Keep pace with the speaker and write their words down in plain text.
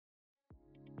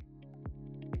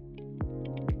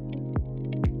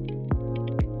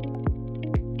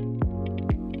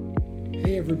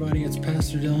everybody, it's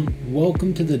Pastor Dylan.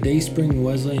 Welcome to the Dayspring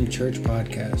Wesleyan Church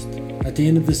podcast. At the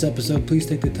end of this episode, please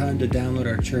take the time to download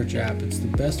our church app. It's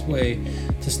the best way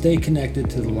to stay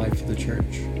connected to the life of the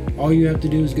church. All you have to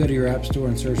do is go to your app store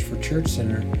and search for Church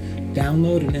Center,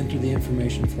 download and enter the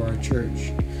information for our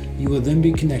church. You will then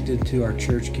be connected to our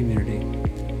church community.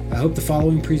 I hope the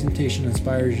following presentation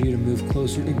inspires you to move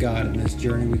closer to God in this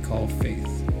journey we call faith.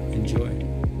 Enjoy.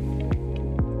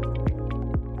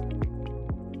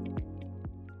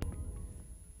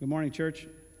 Good morning, church.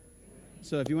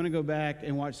 So if you want to go back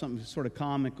and watch something sort of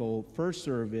comical, first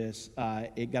service,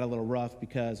 it got a little rough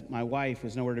because my wife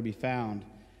was nowhere to be found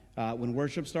when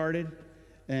worship started.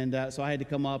 And so I had to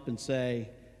come up and say,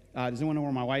 does anyone know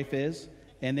where my wife is?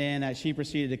 And then she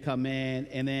proceeded to come in,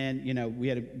 and then, we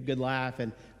had a good laugh.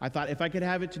 And I thought if I could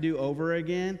have it to do over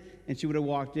again, and she would have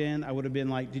walked in, I would have been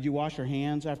like, did you wash your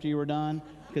hands after you were done?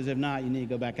 Because if not, you need to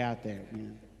go back out there.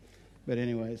 But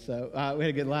anyway, so we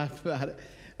had a good laugh about it.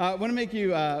 I want to make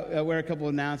you aware of a couple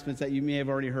of announcements that you may have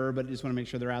already heard, but I just want to make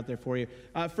sure they're out there for you.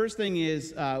 First thing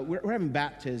is we're having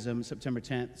baptism September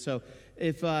 10th. So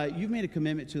if you've made a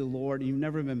commitment to the Lord, you've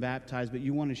never been baptized, but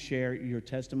you want to share your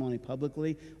testimony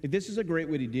publicly, this is a great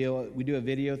way to deal. We do a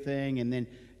video thing, and then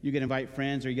you can invite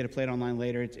friends or you get to play it online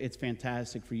later. It's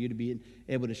fantastic for you to be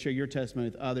able to share your testimony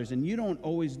with others. And you don't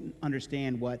always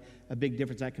understand what a big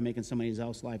difference that can make in somebody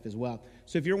else's life as well.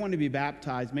 So if you're wanting to be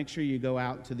baptized, make sure you go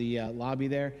out to the lobby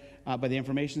there by the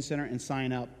information center and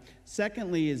sign up.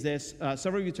 Secondly is this,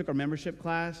 several of you took our membership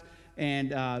class,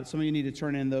 and some of you need to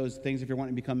turn in those things if you're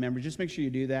wanting to become members. Just make sure you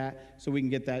do that so we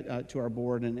can get that to our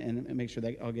board and make sure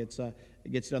that all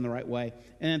gets done the right way.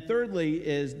 And then thirdly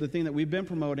is the thing that we've been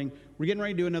promoting. We're getting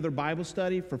ready to do another Bible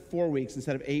study for 4 weeks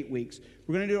instead of 8 weeks.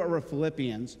 We're going to do it over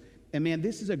Philippians. And man,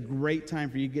 this is a great time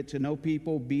for you to get to know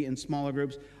people, be in smaller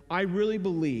groups. I really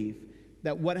believe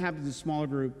that what happens in smaller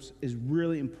groups is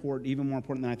really important, even more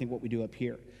important than I think what we do up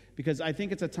here. Because I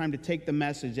think it's a time to take the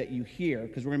message that you hear,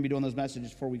 because we're going to be doing those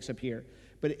messages 4 weeks up here.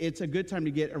 But it's a good time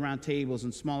to get around tables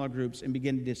and smaller groups and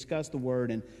begin to discuss the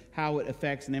Word and how it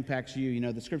affects and impacts you.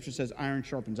 The Scripture says iron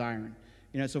sharpens iron.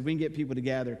 So if we can get people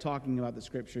together talking about the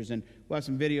Scriptures, and we'll have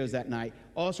some videos that night.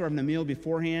 Also having a meal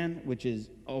beforehand, which is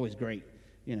always great.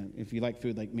 If you like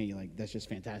food like me, that's just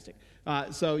fantastic.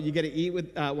 So you get to eat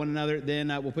with one another. Then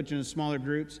we'll put you in smaller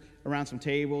groups around some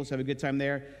tables, have a good time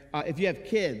there. If you have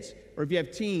kids or if you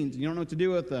have teens and you don't know what to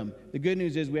do with them, the good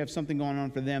news is we have something going on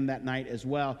for them that night as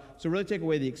well. So really take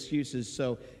away the excuses.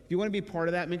 So if you want to be part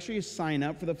of that, make sure you sign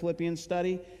up for the Philippians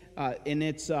study. And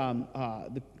it's we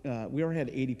already had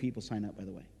 80 people sign up, by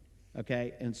the way.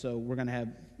 Okay, and so we're going to have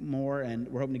more, and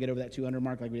we're hoping to get over that 200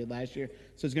 mark like we did last year.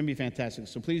 So it's going to be fantastic.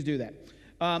 So please do that.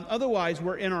 Otherwise,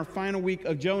 we're in our final week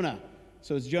of Jonah.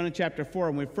 So it's Jonah chapter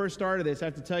 4. When we first started this, I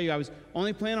have to tell you, I was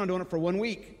only planning on doing it for 1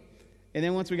 week. And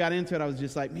then once we got into it, I was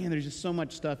just like, man, there's just so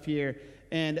much stuff here.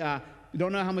 And you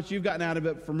don't know how much you've gotten out of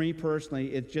it. For me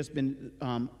personally, it's just been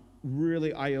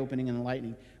really eye-opening and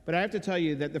enlightening. But I have to tell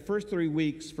you that the first 3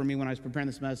 weeks for me when I was preparing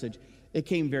this message, it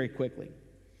came very quickly.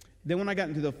 Then when I got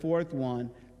into the fourth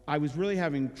one, I was really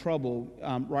having trouble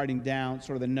writing down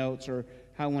sort of the notes or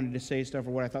how I wanted to say stuff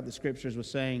or what I thought the Scriptures was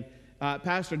saying.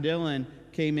 Pastor Dylan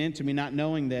came into me not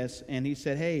knowing this, and he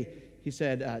said,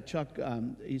 Chuck,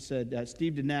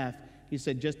 Steve DeNeff, he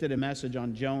said, just did a message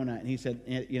on Jonah, and he said,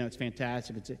 it's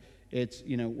fantastic. It's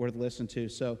worth listening to.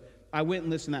 So I went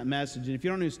and listened to that message, and if you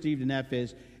don't know who Steve DeNeff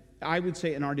is, I would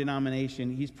say in our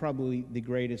denomination, he's probably the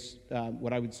greatest,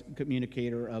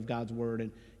 communicator of God's Word,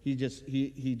 and he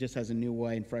just has a new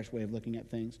way and fresh way of looking at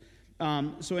things.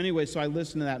 So I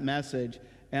listened to that message,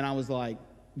 and I was like,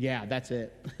 yeah, that's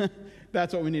it.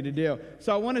 That's what we need to do.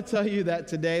 So I want to tell you that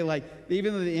today,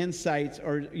 even though the insights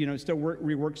are, still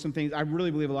rework some things, I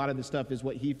really believe a lot of this stuff is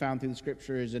what he found through the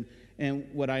Scriptures and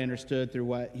what I understood through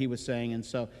what he was saying. And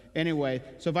so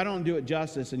if I don't do it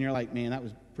justice and you're like, man, that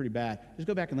was pretty bad, just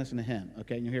go back and listen to him,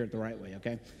 okay? And you'll hear it the right way,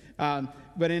 okay?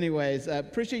 But anyways,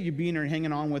 appreciate you being here and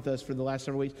hanging on with us for the last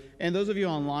several weeks. And those of you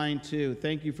online, too,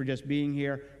 thank you for just being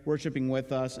here, worshiping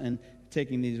with us, and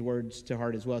taking these words to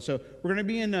heart as well. So we're going to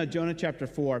be in Jonah chapter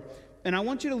 4. And I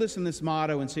want you to listen to this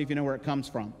motto and see if you know where it comes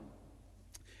from.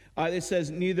 It says,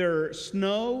 neither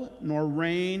snow, nor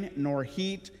rain, nor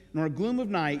heat, nor gloom of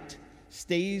night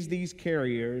stays these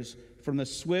carriers from the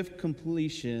swift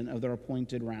completion of their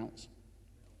appointed rounds.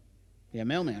 Yeah,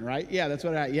 mailman, right? Yeah, that's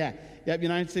what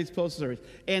United States Postal Service.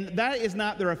 And that is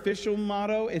not their official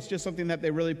motto. It's just something that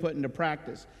they really put into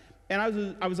practice. And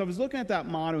I was looking at that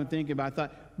motto and thinking about it. I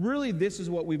thought, really, this is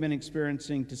what we've been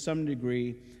experiencing to some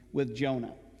degree with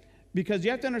Jonah. Because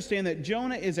you have to understand that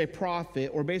Jonah is a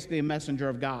prophet, or basically a messenger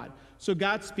of God. So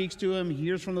God speaks to him, he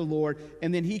hears from the Lord,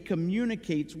 and then he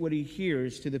communicates what he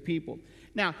hears to the people.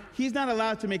 Now, he's not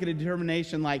allowed to make a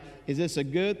determination like, is this a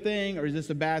good thing or is this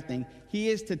a bad thing? He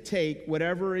is to take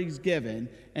whatever he's given,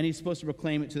 and he's supposed to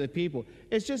proclaim it to the people.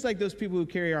 It's just like those people who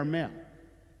carry our mail.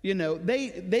 You know,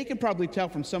 they can probably tell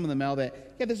from some of the mail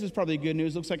that, yeah, this is probably good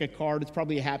news. Looks like a card. It's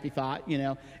probably a happy thought, you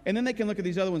know. And then they can look at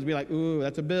these other ones and be like, ooh,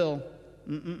 that's a bill.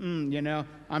 You know,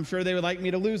 I'm sure they would like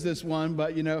me to lose this one,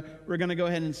 but, you know, we're going to go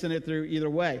ahead and send it through either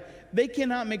way. They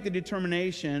cannot make the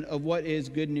determination of what is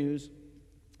good news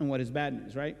and what is bad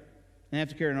news, right? And they have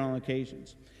to carry it on all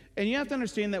occasions. And you have to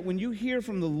understand that when you hear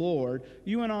from the Lord,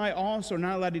 you and I also are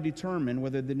not allowed to determine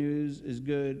whether the news is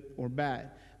good or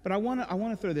bad. But I want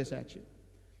to throw this at you.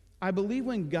 I believe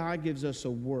when God gives us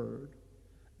a word,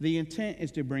 the intent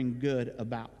is to bring good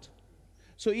about.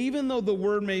 So even though the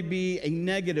word may be a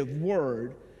negative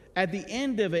word, at the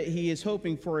end of it, he is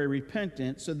hoping for a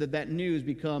repentance so that that news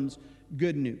becomes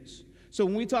good news. So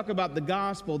when we talk about the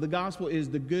gospel is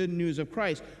the good news of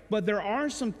Christ. But there are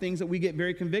some things that we get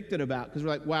very convicted about because we're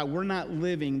like, wow, we're not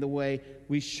living the way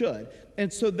we should.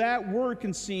 And so that word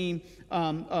can seem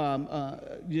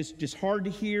just hard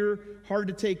to hear, hard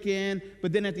to take in.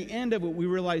 But then at the end of it, we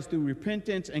realize through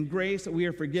repentance and grace that we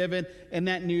are forgiven, and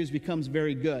that news becomes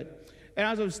very good. And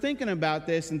as I was thinking about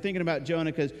this and thinking about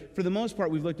Jonah, because for the most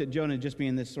part, we've looked at Jonah just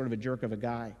being this sort of a jerk of a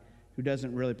guy who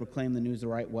doesn't really proclaim the news the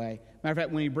right way. Matter of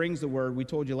fact, when he brings the word, we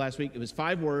told you last week, it was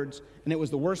 5 words, and it was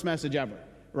the worst message ever,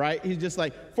 right? He's just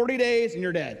like, 40 days and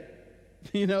you're dead.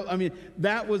 You know, I mean,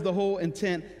 that was the whole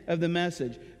intent of the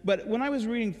message. But when I was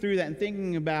reading through that and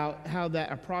thinking about how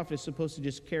that a prophet is supposed to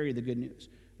just carry the good news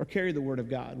or carry the word of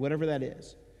God, whatever that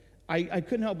is, I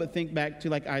couldn't help but think back to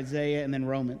like Isaiah and then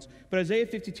Romans. But Isaiah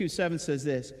 52:7 says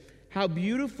this, how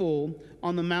beautiful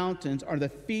on the mountains are the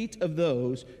feet of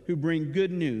those who bring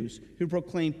good news, who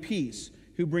proclaim peace,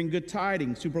 who bring good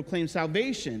tidings, who proclaim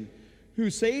salvation, who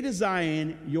say to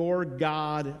Zion, your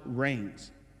God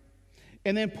reigns.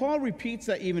 And then Paul repeats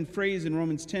that even phrase in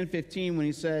Romans 10:15 when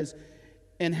he says,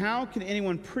 and how can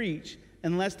anyone preach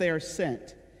unless they are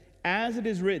sent? As it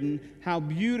is written, how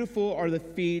beautiful are the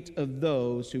feet of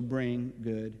those who bring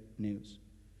good news.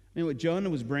 I mean, what Jonah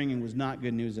was bringing was not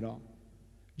good news at all.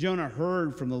 Jonah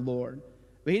heard from the Lord,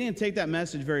 but he didn't take that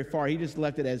message very far. He just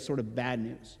left it as sort of bad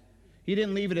news. He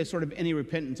didn't leave it as sort of any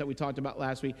repentance that we talked about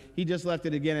last week. He just left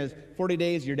it again as 40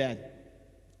 days, you're dead.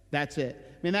 That's it.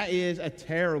 I mean, that is a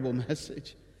terrible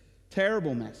message.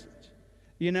 Terrible message.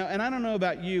 You know, and I don't know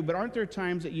about you, but aren't there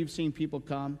times that you've seen people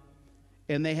come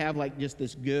and they have like just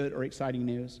this good or exciting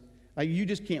news? Like you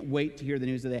just can't wait to hear the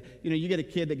news of that. You know, you get a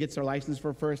kid that gets their license for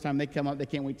the first time, they come up, they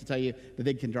can't wait to tell you that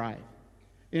they can drive.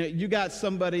 You know, you got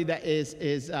somebody that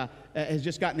has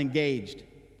just gotten engaged.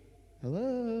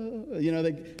 Hello. You know,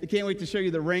 they can't wait to show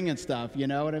you the ring and stuff, you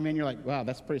know what I mean? You're like, wow,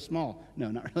 that's pretty small. No,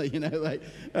 not really, you know, like,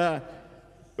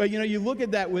 but you know, you look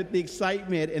at that with the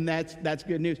excitement and that's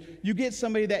good news. You get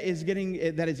somebody that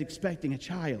is expecting a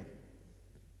child.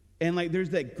 And like there's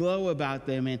that glow about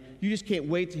them, and you just can't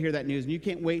wait to hear that news, and you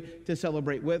can't wait to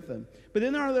celebrate with them. But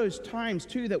then there are those times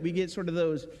too that we get sort of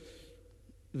those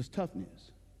tough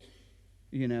news.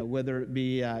 You know, whether it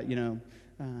be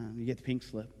you get the pink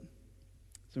slip,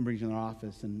 someone brings you in their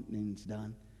office and it's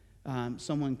done.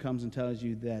 Someone comes and tells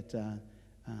you that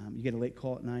you get a late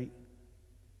call at night,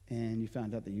 and you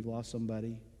found out that you lost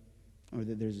somebody, or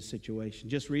that there's a situation.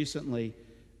 Just recently,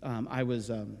 I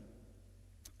was.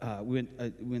 We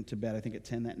went to bed, I think, at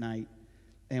 10 that night.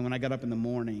 And when I got up in the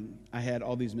morning, I had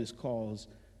all these missed calls,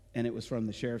 and it was from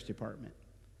the sheriff's department.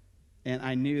 And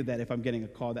I knew that if I'm getting a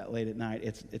call that late at night,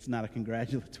 it's not a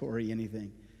congratulatory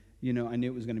anything. You know, I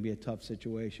knew it was going to be a tough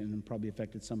situation and probably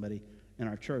affected somebody in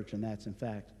our church, and that's, in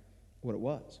fact, what it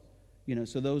was. You know,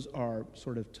 so those are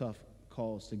sort of tough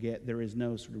calls to get. There is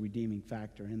no sort of redeeming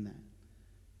factor in that.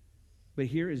 But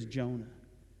here is Jonah.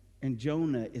 And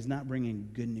Jonah is not bringing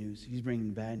good news. He's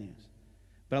bringing bad news.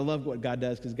 But I love what God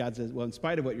does, because God says, well, in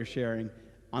spite of what you're sharing,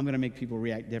 I'm going to make people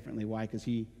react differently. Why? Because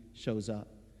he shows up.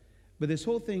 But this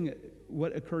whole thing,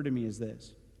 what occurred to me is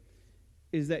this,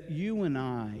 is that you and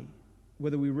I,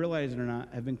 whether we realize it or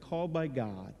not, have been called by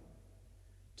God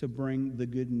to bring the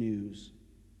good news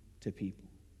to people.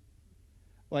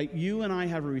 Like you and I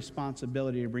have a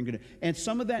responsibility to bring good news. And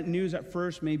some of that news at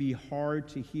first may be hard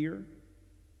to hear,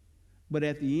 but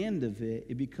at the end of it,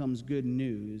 it becomes good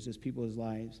news as people's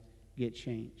lives get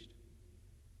changed.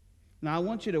 Now, I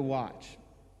want you to watch,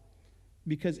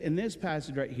 because in this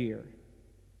passage right here,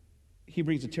 he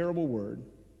brings a terrible word,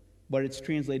 but it's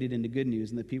translated into good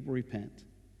news, and the people repent.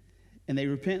 And they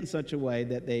repent in such a way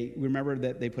that they remember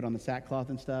that they put on the sackcloth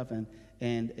and stuff, and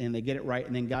they get it right.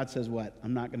 And then God says what?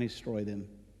 I'm not going to destroy them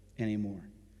anymore.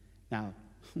 Now,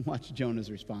 watch Jonah's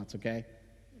response, okay?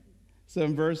 So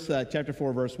in chapter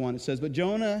 4, verse 1, it says, But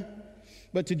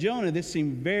to Jonah this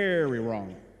seemed very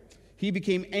wrong. He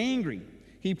became angry.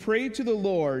 He prayed to the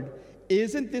Lord,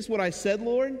 Isn't this what I said,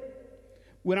 Lord,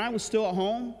 when I was still at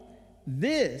home?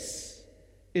 This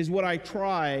is what I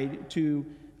tried to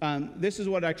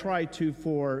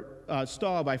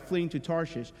forestall by fleeing to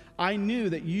Tarshish. I knew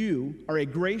that you are a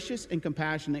gracious and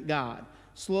compassionate God,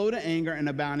 slow to anger and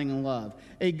abounding in love,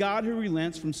 a God who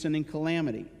relents from sending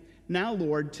calamity. Now,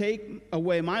 Lord, take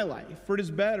away my life, for it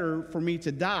is better for me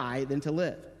to die than to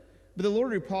live. But the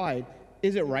Lord replied,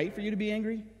 Is it right for you to be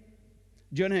angry?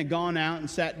 Jonah had gone out and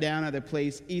sat down at a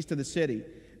place east of the city.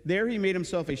 There he made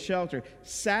himself a shelter,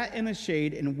 sat in the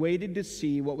shade, and waited to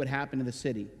see what would happen to the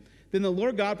city. Then the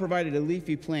Lord God provided a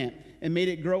leafy plant and made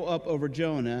it grow up over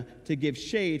Jonah to give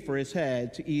shade for his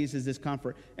head to ease his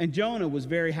discomfort. And Jonah was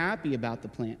very happy about the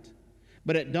plant.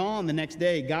 But at dawn the next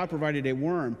day, God provided a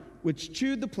worm, which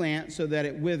chewed the plant so that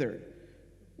it withered.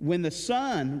 When the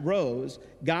sun rose,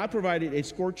 God provided a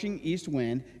scorching east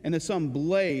wind, and the sun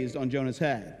blazed on Jonah's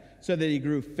head, so that he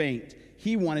grew faint.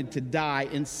 He wanted to die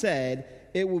and said,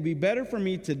 It will be better for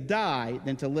me to die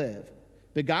than to live.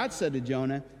 But God said to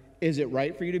Jonah, Is it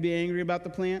right for you to be angry about the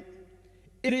plant?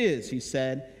 It is, he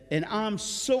said, and I'm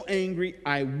so angry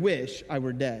I wish I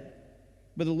were dead.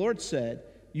 But the Lord said,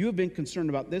 You have been concerned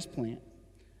about this plant,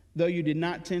 though you did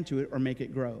not tend to it or make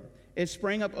it grow. It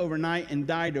sprang up overnight and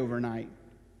died overnight.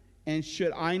 And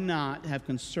should I not have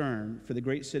concern for the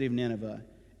great city of Nineveh,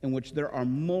 in which there are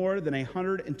more than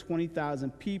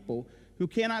 120,000 people who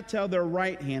cannot tell their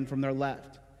right hand from their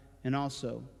left, and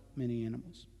also many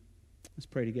animals? Let's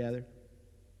pray together.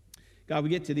 God, we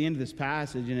get to the end of this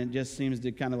passage, and it just seems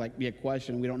to kind of like be a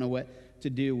question we don't know what to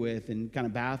do with, and kind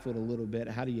of baffled a little bit.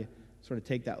 How do you sort of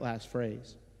take that last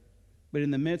phrase? But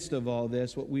in the midst of all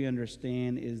this, what we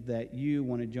understand is that you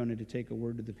wanted Jonah to take a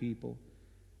word to the people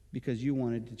because you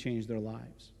wanted to change their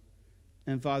lives.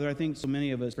 And Father, I think so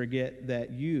many of us forget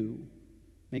that you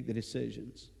make the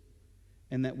decisions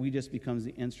and that we just becomes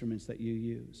the instruments that you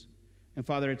use. And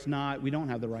Father, we don't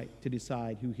have the right to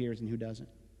decide who hears and who doesn't.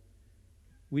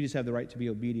 We just have the right to be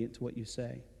obedient to what you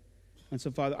say. And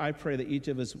so, Father, I pray that each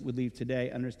of us would leave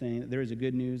today understanding that there is a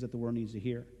good news that the world needs to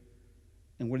hear,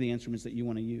 and we're the instruments that you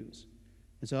want to use.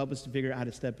 And so help us to figure out how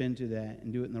to step into that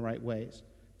and do it in the right ways.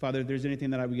 Father, if there's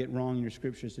anything that I would get wrong in your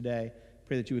scriptures today,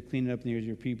 pray that you would clean it up in the ears of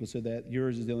your people so that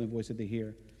yours is the only voice that they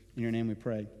hear. In your name we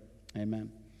pray.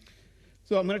 Amen.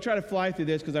 So I'm going to try to fly through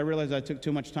this because I realized I took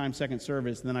too much time second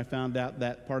service, and then I found out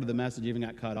that part of the message even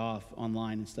got cut off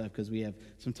online and stuff because we have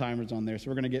some timers on there. So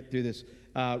we're going to get through this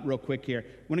real quick here.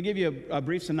 I want to give you a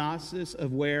brief synopsis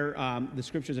of where the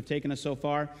scriptures have taken us so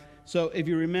far. So if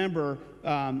you remember,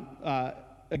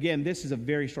 again, this is a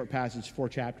very short passage, 4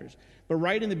 chapters. But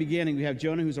right in the beginning, we have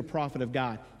Jonah, who's a prophet of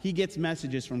God. He gets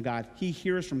messages from God. He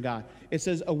hears from God. It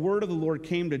says, a word of the Lord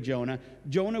came to Jonah.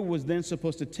 Jonah was then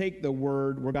supposed to take the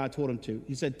word where God told him to.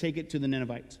 He said, take it to the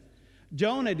Ninevites.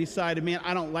 Jonah decided, man,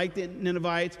 I don't like the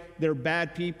Ninevites. They're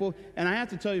bad people. And I have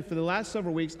to tell you, for the last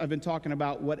several weeks, I've been talking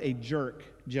about what a jerk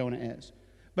Jonah is.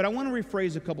 But I want to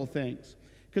rephrase a couple things,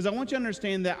 because I want you to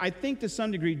understand that I think to some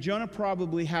degree, Jonah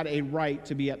probably had a right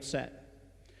to be upset.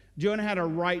 Jonah had a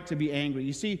right to be angry.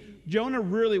 You see, Jonah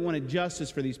really wanted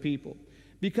justice for these people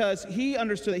because he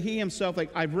understood that he himself, like,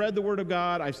 I've read the Word of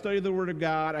God, I've studied the Word of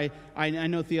God, I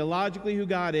know theologically who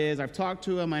God is, I've talked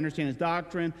to him, I understand his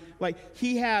doctrine. Like,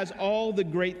 he has all the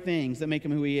great things that make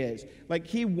him who he is. Like,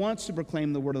 he wants to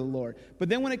proclaim the Word of the Lord. But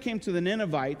then when it came to the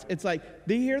Ninevites, it's like,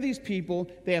 they hear these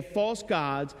people, they have false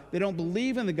gods, they don't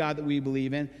believe in the God that we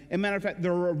believe in. As a matter of fact,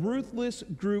 they're a ruthless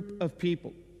group of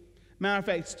people. Matter of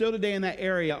fact, still today in that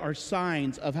area are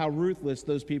signs of how ruthless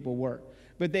those people were.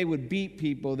 But they would beat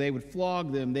people, they would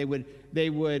flog them, they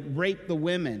would rape the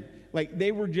women. Like,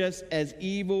 they were just as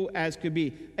evil as could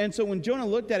be. And so when Jonah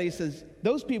looked at it, he says,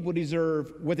 those people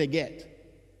deserve what they get.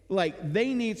 Like,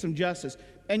 they need some justice.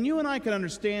 And you and I can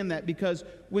understand that because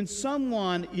when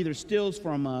someone either steals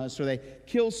from us or they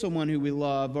kill someone who we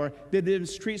love or they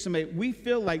mistreat somebody, we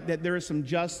feel like that there is some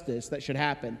justice that should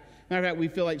happen. Matter of fact, we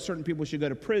feel like certain people should go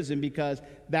to prison because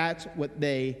that's what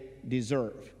they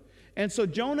deserve. And so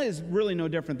Jonah is really no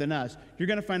different than us. You're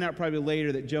going to find out probably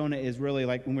later that Jonah is really,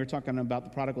 like when we were talking about the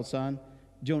prodigal son,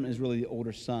 Jonah is really the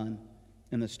older son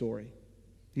in the story.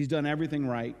 He's done everything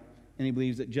right, and he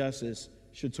believes that justice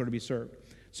should sort of be served.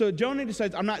 So Jonah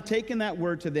decides, I'm not taking that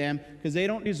word to them because they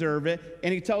don't deserve it.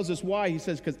 And he tells us why. He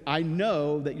says, because I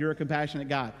know that you're a compassionate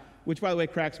God. which, by the way,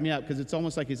 cracks me up because it's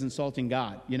almost like he's insulting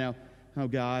God, Oh,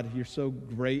 God, you're so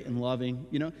great and loving,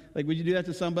 Like, would you do that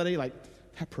to somebody? Like,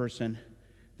 that person,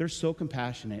 they're so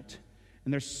compassionate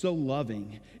and they're so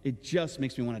loving. It just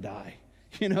makes me want to die.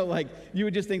 Like, you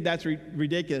would just think that's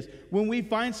ridiculous. When we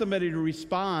find somebody to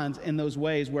respond in those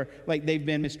ways where, like, they've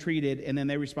been mistreated and then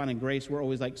they respond in grace, we're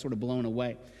always, like, sort of blown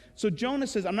away. So Jonah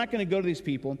says, I'm not going to go to these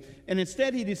people. And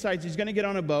instead, he decides he's going to get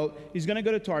on a boat. He's going to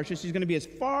go to Tarshish. He's going to be as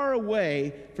far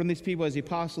away from these people as he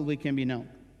possibly can be known.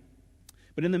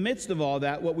 But in the midst of all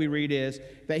that, what we read is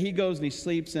that he goes and he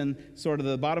sleeps in sort of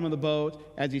the bottom of the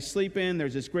boat. As he's sleeping,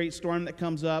 there's this great storm that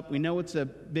comes up. We know it's a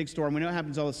big storm. We know it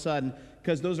happens all of a sudden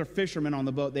because those are fishermen on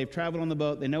the boat. They've traveled on the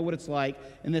boat. They know what it's like.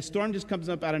 And this storm just comes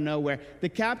up out of nowhere. The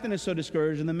captain is so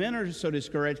discouraged and the men are so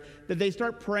discouraged that they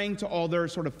start praying to all their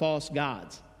sort of false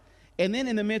gods. And then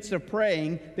in the midst of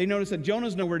praying, they notice that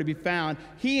Jonah's nowhere to be found.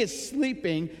 He is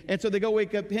sleeping. And so they go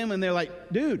wake up him and they're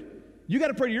like, dude, you got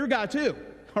to pray to your God too.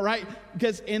 All right?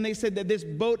 And they said that this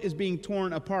boat is being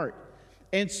torn apart.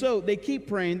 And so they keep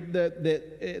praying.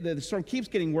 The storm keeps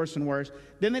getting worse and worse.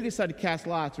 Then they decide to cast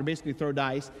lots, or basically throw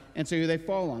dice. And so who they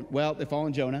fall on? Well, they fall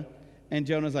on Jonah. And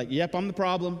Jonah's like, yep, I'm the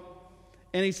problem.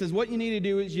 And he says, what you need to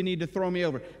do is you need to throw me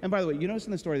over. And by the way, you notice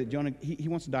in the story that Jonah, he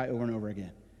wants to die over and over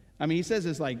again. I mean, he says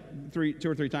this like two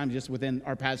or three times just within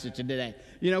our passage today.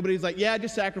 But he's like, yeah,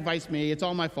 just sacrifice me. It's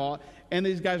all my fault. And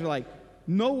these guys are like,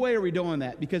 no way are we doing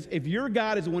that. Because if your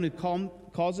God is the one who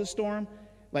caused this storm,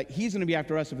 like, he's going to be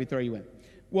after us if we throw you in.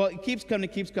 Well, it keeps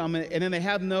coming, and then they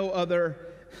have no other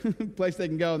place they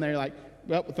can go, and they're like,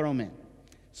 well, we'll throw him in.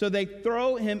 So they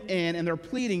throw him in, and they're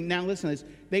pleading. Now, listen to this.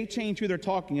 They change who they're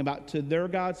talking about to their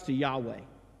gods to Yahweh.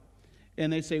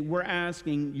 And they say, we're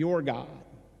asking your God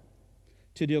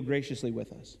to deal graciously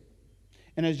with us.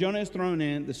 And as Jonah is thrown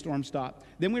in, the storm stopped.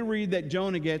 Then we read that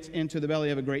Jonah gets into the belly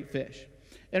of a great fish.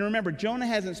 And remember, Jonah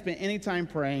hasn't spent any time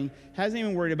praying, hasn't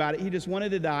even worried about it. He just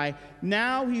wanted to die.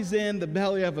 Now he's in the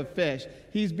belly of a fish.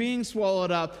 He's being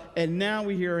swallowed up, and now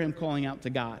we hear him calling out to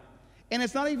God. And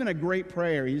it's not even a great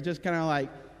prayer. He's just kind of like,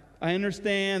 I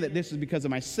understand that this is because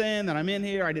of my sin, that I'm in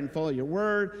here. I didn't follow your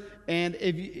word. And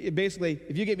if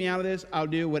you get me out of this, I'll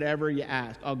do whatever you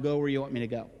ask. I'll go where you want me to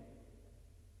go.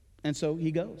 And so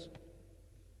he goes.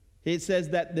 It says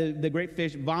that the great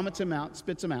fish vomits him out,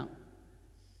 spits him out.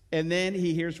 And then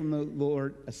he hears from the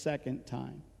Lord a second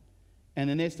time. And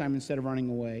then this time, instead of running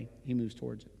away, he moves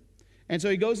towards it. And so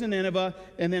he goes to Nineveh,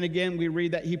 and then again, we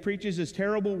read that he preaches this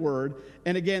terrible word.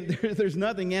 And again, there's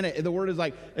nothing in it. The word is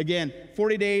like, again,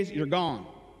 40 days, you're gone.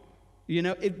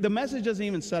 The message doesn't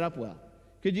even set up well.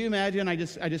 Could you imagine I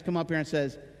just come up here and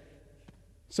says,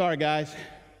 sorry, guys,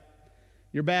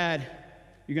 you're bad.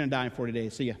 You're going to die in 40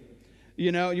 days. See ya.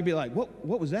 You'd be like,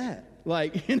 what was that?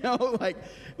 Like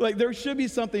there should be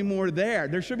something more there.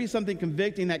 There should be something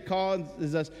convicting that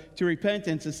causes us to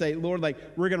repentance, to say, Lord,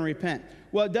 we're going to repent.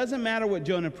 Well, it doesn't matter what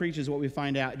Jonah preaches, what we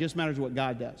find out. It just matters what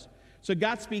God does. So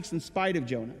God speaks in spite of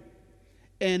Jonah.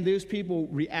 And those people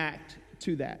react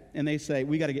to that. And they say,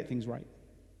 we got to get things right.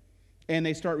 And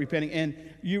they start repenting. And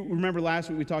you remember last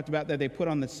week we talked about that they put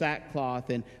on the sackcloth.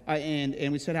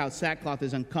 And we said how sackcloth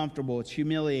is uncomfortable. It's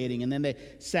humiliating. And then they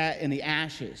sat in the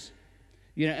ashes.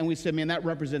 And we said, man, that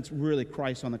represents really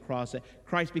Christ on the cross. That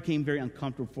Christ became very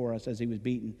uncomfortable for us as he was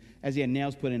beaten, as he had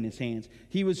nails put in his hands.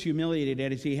 He was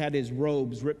humiliated as he had his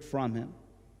robes ripped from him.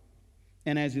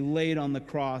 And as he laid on the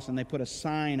cross, and they put a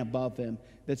sign above him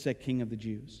that said, King of the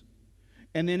Jews.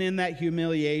 And then in that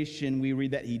humiliation, we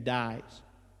read that he dies.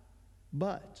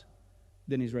 But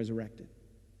then he's resurrected.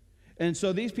 And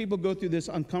so these people go through this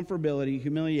uncomfortability,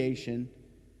 humiliation,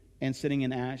 and sitting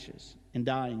in ashes and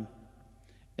dying.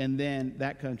 And then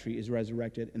that country is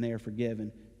resurrected, and they are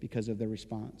forgiven because of their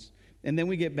response. And then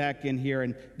we get back in here,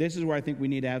 and this is where I think we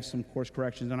need to have some course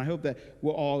corrections. And I hope that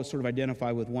we'll all sort of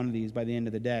identify with one of these by the end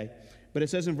of the day. But it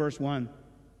says in verse 1,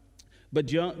 but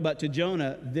to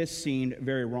Jonah, this seemed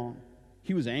very wrong.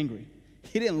 He was angry.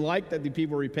 He didn't like that the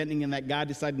people were repenting and that God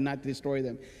decided not to destroy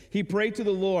them. He prayed to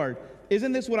the Lord.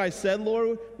 Isn't this what I said,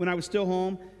 Lord, when I was still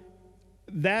home?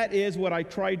 That is what I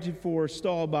tried to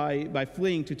forestall by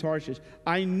fleeing to Tarshish.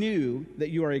 I knew that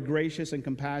you are a gracious and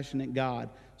compassionate God,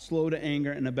 slow to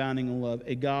anger and abounding in love,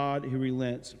 a God who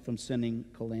relents from sending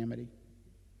calamity.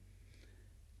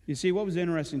 You see, what was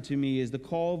interesting to me is the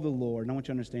call of the Lord, and I want you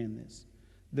to understand this.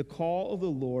 The call of the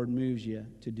Lord moves you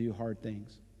to do hard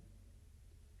things.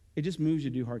 It just moves you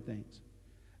to do hard things.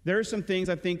 There are some things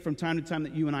I think from time to time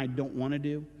that you and I don't want to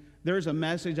do. There's a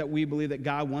message that we believe that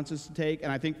God wants us to take,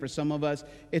 and I think for some of us,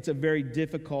 it's a very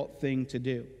difficult thing to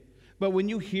do. But when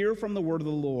you hear from the word of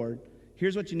the Lord,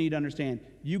 here's what you need to understand.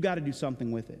 You got to do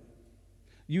something with it.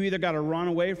 You either got to run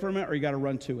away from it or you got to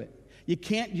run to it. You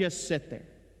can't just sit there.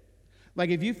 Like,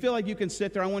 if you feel like you can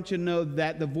sit there, I want you to know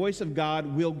that the voice of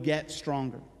God will get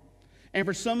stronger. And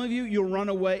for some of you, you'll run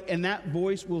away, and that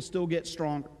voice will still get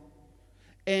stronger.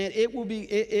 And it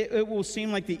will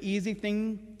seem like the easy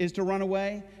thing is to run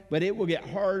away, but it will get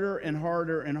harder and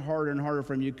harder and harder and harder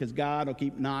from you, because God will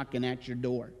keep knocking at your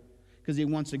door because he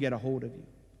wants to get a hold of you.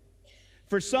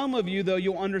 For some of you, though,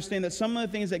 you'll understand that some of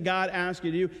the things that God asks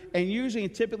you to do, and usually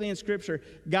and typically in Scripture,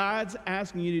 God's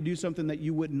asking you to do something that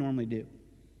you wouldn't normally do.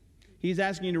 He's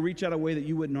asking you to reach out a way that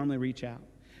you wouldn't normally reach out.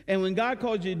 And when God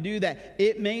calls you to do that,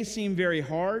 it may seem very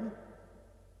hard,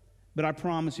 but I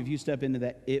promise you, if you step into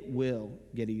that, it will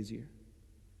get easier.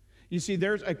 You see,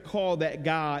 there's a call that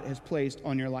God has placed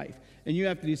on your life, and you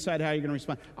have to decide how you're going to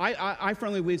respond. I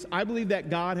firmly believe that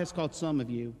God has called some of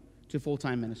you to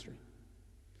full-time ministry.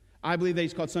 I believe that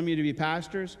he's called some of you to be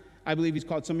pastors. I believe he's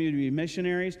called some of you to be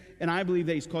missionaries. And I believe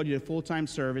that he's called you to full-time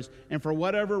service. And for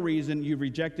whatever reason, you've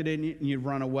rejected it and you've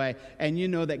run away. And you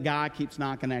know that God keeps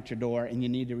knocking at your door and you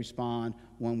need to respond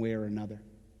one way or another.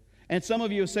 And some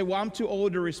of you will say, well, I'm too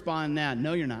old to respond now.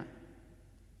 No, you're not.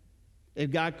 If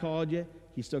God called you,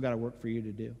 he's still got a work for you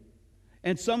to do.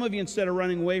 And some of you, instead of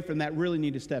running away from that, really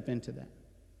need to step into that.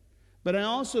 But I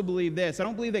also believe this. I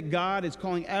don't believe that God is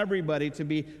calling everybody to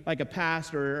be like a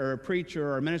pastor or a preacher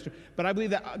or a minister, but I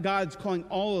believe that God's calling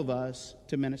all of us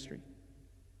to ministry.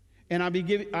 And I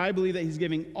believe that he's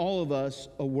giving all of us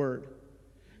a word.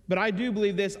 But I do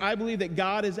believe this. I believe that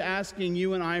God is asking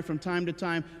you and I from time to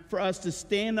time for us to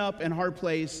stand up in hard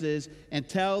places and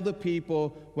tell the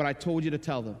people what I told you to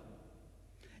tell them.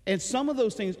 And some of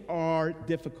those things are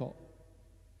difficult.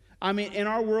 I mean, in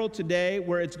our world today,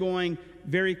 where it's going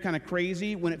very kind of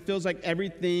crazy, when it feels like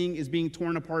everything is being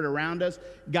torn apart around us,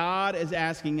 God is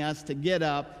asking us to get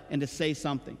up and to say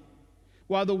something.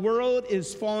 While the world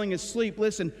is falling asleep,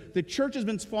 listen, the church has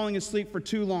been falling asleep for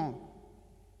too long.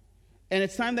 And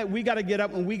it's time that we got to get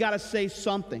up and we got to say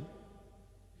something.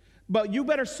 But you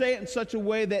better say it in such a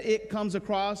way that it comes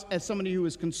across as somebody who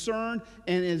is concerned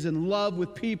and is in love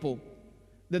with people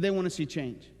that they want to see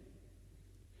change.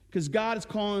 Because God is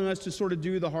calling us to sort of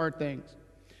do the hard things.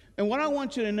 And what I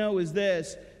want you to know is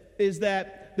this, is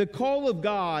that the call of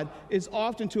God is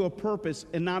often to a purpose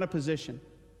and not a position.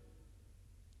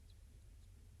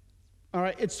 All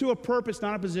right, it's to a purpose,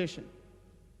 not a position.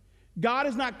 God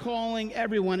is not calling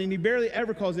everyone, and he barely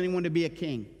ever calls anyone to be a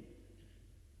king.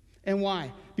 And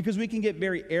why? Because we can get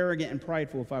very arrogant and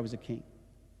prideful if I was a king.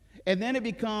 And then it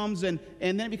becomes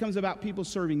about people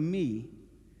serving me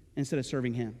instead of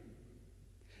serving him.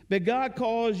 But God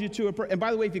calls you to and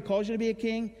by the way, if he calls you to be a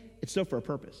king, it's still for a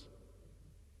purpose.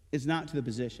 It's not to the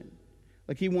position.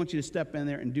 Like, he wants you to step in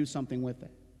there and do something with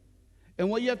it. And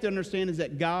what you have to understand is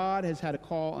that God has had a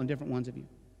call on different ones of you.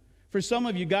 For some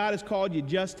of you, God has called you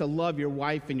just to love your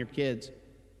wife and your kids,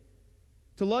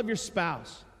 to love your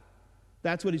spouse.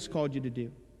 That's what he's called you to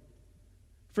do.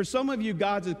 For some of you,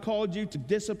 God has called you to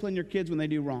discipline your kids when they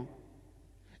do wrong.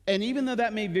 And even though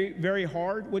that may be very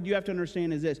hard, what you have to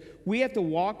understand is this. We have to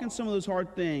walk in some of those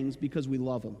hard things because we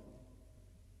love them.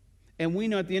 And we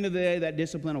know at the end of the day that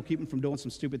discipline will keep them from doing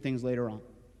some stupid things later on.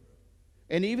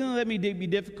 And even though that may be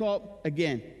difficult,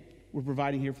 again, we're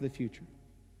providing here for the future.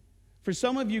 For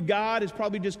some of you, God is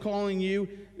probably just calling you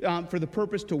for the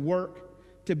purpose to work,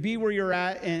 to be where you're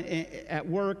at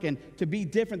work, and to be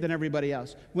different than everybody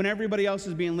else. When everybody else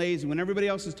is being lazy, when everybody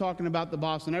else is talking about the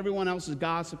boss, when everyone else is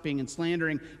gossiping and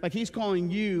slandering, like, he's calling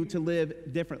you to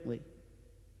live differently.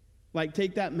 Like,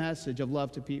 take that message of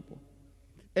love to people.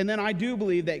 And then I do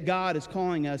believe that God is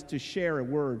calling us to share a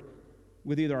word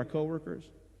with either our coworkers,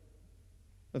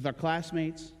 with our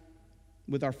classmates,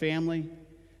 with our family,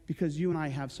 because you and I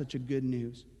have such a good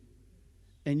news.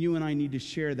 And you and I need to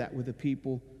share that with the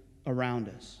people around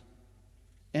us.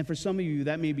 And for some of you,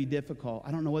 that may be difficult.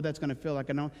 I don't know what that's going to feel like.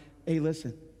 I know, hey,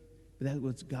 listen, but that's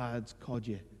what God's called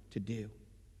you to do.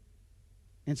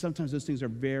 And sometimes those things are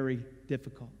very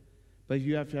difficult. But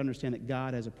you have to understand that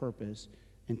God has a purpose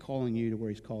in calling you to where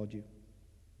he's called you.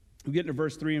 We get into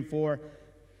verse 3 and 4.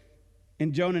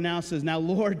 And Jonah now says, now,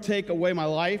 Lord, take away my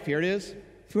life. Here it is.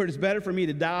 For it is better for me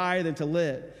to die than to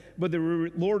live. But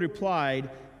the Lord replied,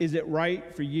 is it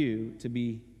right for you to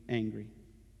be angry?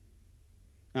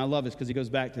 And I love this because he goes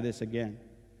back to this again.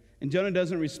 And Jonah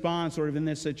doesn't respond sort of in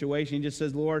this situation. He just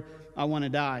says, Lord, I want to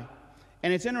die.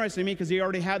 And it's interesting to me because he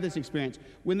already had this experience.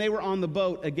 When they were on the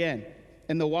boat again,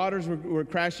 and the waters were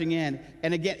crashing in,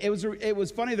 and again, it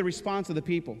was funny, the response of the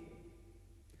people.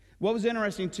 What was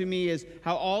interesting to me is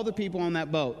how all the people on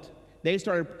that boat, they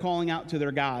started calling out to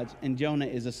their gods, and Jonah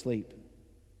is asleep.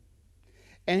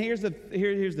 And here's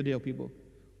the deal, people.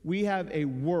 We have a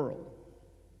world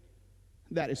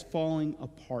that is falling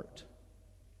apart.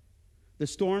 The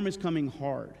storm is coming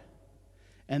hard.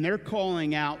 And they're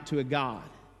calling out to a God.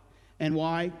 And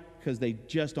why? Because they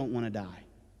just don't want to die.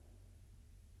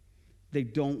 They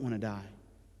don't want to die.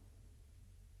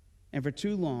 And for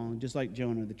too long, just like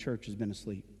Jonah, the church has been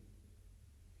asleep.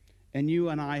 And you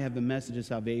and I have the message of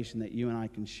salvation that you and I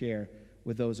can share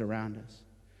with those around us.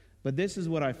 But this is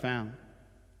what I found.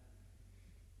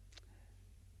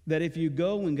 That if you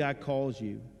go when God calls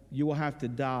you, you will have to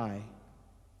die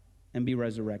and be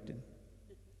resurrected.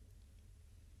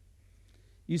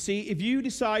 You see, if you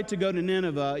decide to go to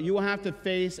Nineveh, you will have to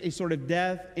face a sort of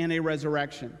death and a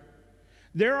resurrection.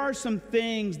 There are some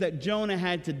things that Jonah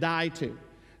had to die to.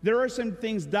 There are some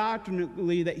things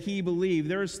doctrinally that he believed.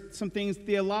 There are some things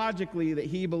theologically that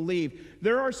he believed.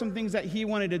 There are some things that he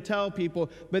wanted to tell people,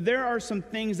 but there are some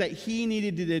things that he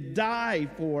needed to die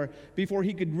for before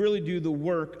he could really do the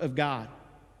work of God.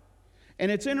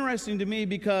 And it's interesting to me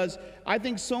because I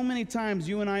think so many times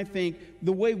you and I think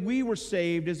the way we were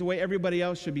saved is the way everybody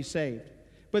else should be saved.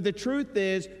 But the truth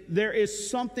is, there is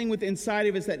something within inside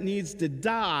of us that needs to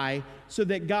die so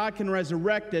that God can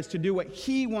resurrect us to do what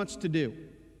he wants to do.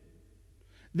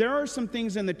 There are some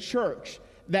things in the church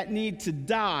that need to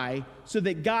die so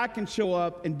that God can show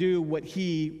up and do what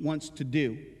he wants to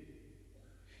do.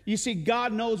 You see,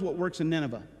 God knows what works in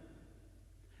Nineveh.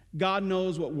 God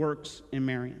knows what works in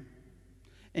Marion.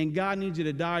 And God needs you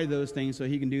to die to those things so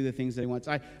he can do the things that he wants.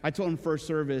 I told him first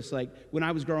service, like when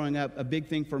I was growing up, a big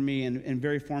thing for me and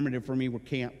very formative for me were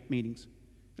camp meetings.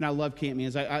 And I love camp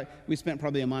meetings. We spent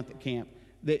probably a month at camp.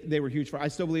 They were huge I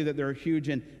still believe that they're huge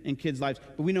in kids' lives,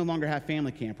 but we no longer have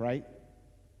family camp, right?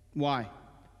 Why?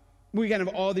 We kind of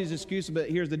have all these excuses, but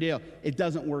here's the deal. It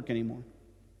doesn't work anymore.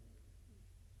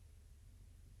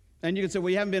 And you can say, well,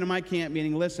 you haven't been to my camp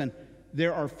meeting. Listen,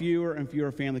 there are fewer and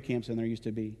fewer family camps than there used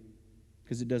to be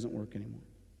because it doesn't work anymore.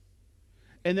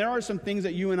 And there are some things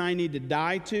that you and I need to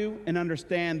die to and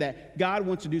understand that God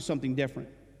wants to do something different.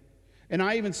 And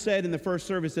I even said in the first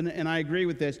service, and I agree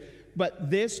with this, but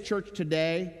this church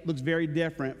today looks very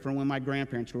different from when my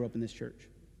grandparents grew up in this church.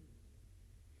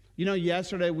 You know,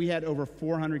 yesterday we had over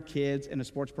 400 kids in a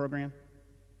sports program.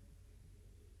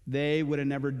 They would have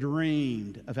never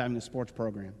dreamed of having a sports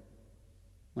program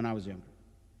when I was younger.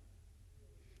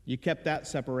 You kept that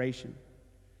separation.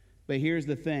 But here's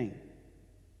the thing.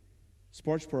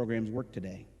 Sports programs work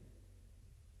today.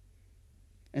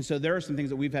 And so there are some things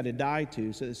that we've had to die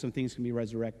to so that some things can be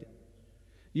resurrected.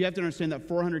 You have to understand that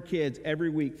 400 kids every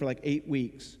week for like 8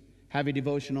 weeks have a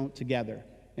devotional together,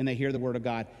 and they hear the Word of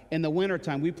God. In the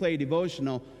wintertime, we play a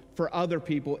devotional for other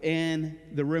people in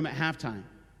the room at halftime.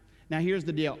 Now, here's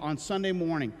the deal. On Sunday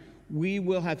morning, we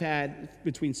will have had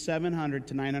between 700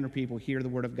 to 900 people hear the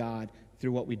Word of God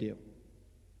through what we do.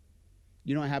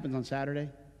 You know what happens on Saturday?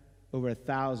 Over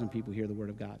 1,000 people hear the Word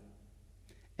of God,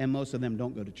 and most of them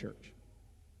don't go to church.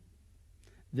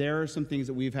 There are some things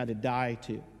that we've had to die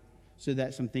to so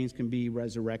that some things can be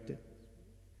resurrected.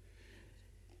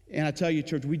 And I tell you,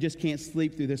 church, we just can't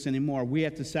sleep through this anymore. We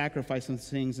have to sacrifice some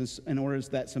things in order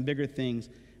that some bigger things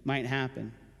might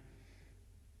happen.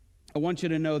 I want you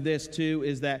to know this, too,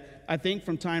 is that I think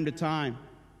from time to time,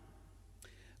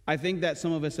 I think that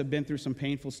some of us have been through some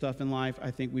painful stuff in life. I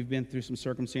think we've been through some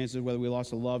circumstances, whether we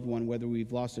lost a loved one, whether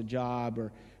we've lost a job,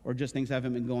 or just things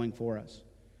haven't been going for us.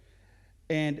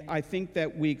 And I think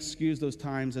that we excuse those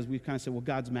times as we've kind of said, well,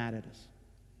 God's mad at us,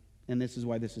 and this is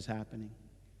why this is happening.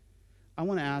 I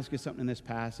want to ask you something in this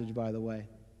passage, by the way.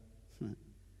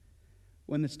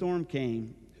 When the storm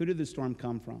came, who did the storm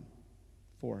come from?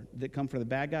 For? Did it come for the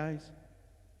bad guys,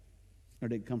 or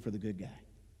did it come for the good guy?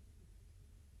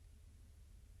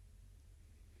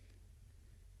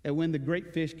 And when the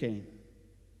great fish came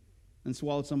and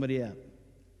swallowed somebody up,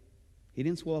 he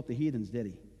didn't swallow up the heathens, did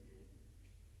he?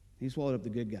 He swallowed up the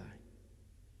good guy.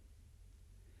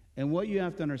 And what you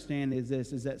have to understand is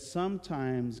this, is that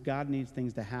sometimes God needs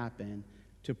things to happen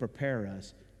to prepare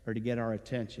us or to get our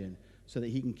attention so that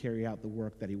he can carry out the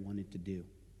work that he wanted to do.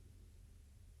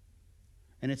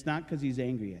 And it's not because he's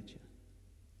angry at you.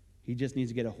 He just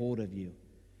needs to get a hold of you.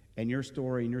 And your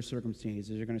story and your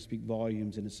circumstances are going to speak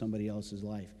volumes into somebody else's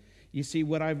life. You see,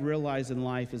 what I've realized in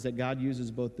life is that God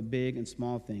uses both the big and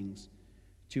small things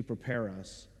to prepare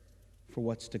us for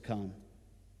what's to come.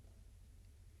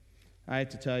 I have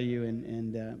to tell you,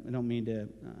 and I don't mean to,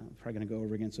 I'm probably going to go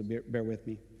over again, so bear with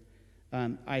me.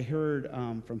 I heard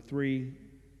from 3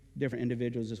 different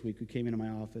individuals this week who came into my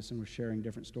office and were sharing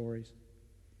different stories.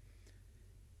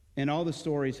 And all the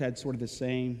stories had sort of the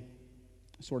same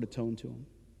sort of tone to them.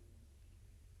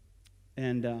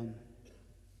 And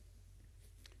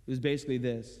It was basically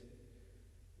this.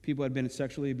 People had been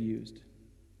sexually abused,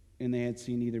 and they had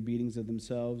seen either beatings of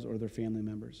themselves or their family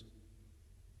members.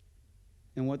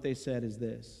 And what they said is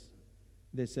this.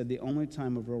 They said the only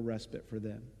time of real respite for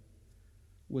them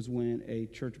was when a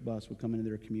church bus would come into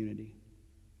their community,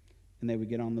 and they would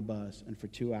get on the bus, and for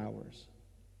 2 hours,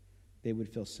 they would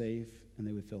feel safe and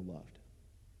they would feel loved.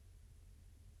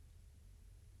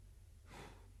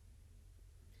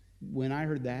 When I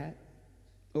heard that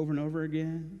over and over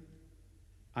again,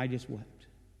 I just wept.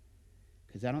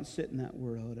 Because I don't sit in that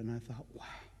world, and I thought, wow.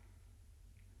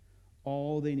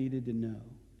 All they needed to know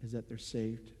is that they're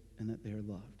saved and that they are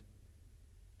loved.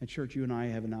 And church, you and I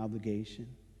have an obligation.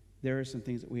 There are some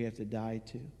things that we have to die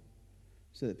to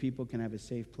so that people can have a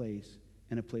safe place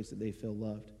and a place that they feel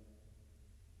loved.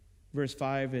 Verse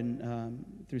 5 and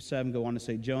through 7 go on to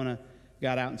say, Jonah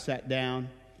got out and sat down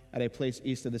at a place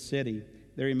east of the city.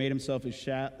 There he made himself a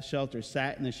shelter,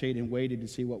 sat in the shade, and waited to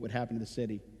see what would happen to the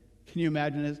city. Can you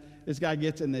imagine this? This guy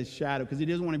gets in this shadow because he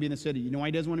doesn't want to be in the city. You know why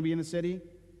he doesn't want to be in the city?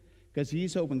 Because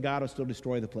he's hoping God will still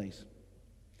destroy the place.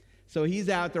 So he's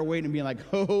out there waiting and being like,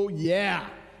 oh, yeah.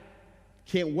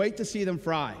 Can't wait to see them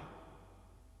fry.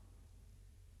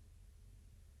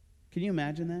 Can you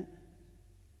imagine that?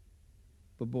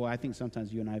 But boy, I think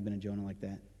sometimes you and I have been a Jonah like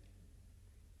that.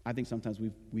 I think sometimes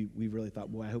we've really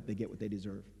thought, boy, I hope they get what they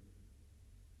deserve.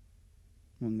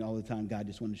 When all the time God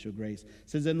just wanted to show grace. It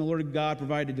says, then the Lord God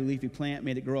provided a leafy plant,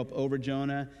 made it grow up over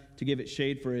Jonah to give it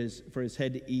shade for his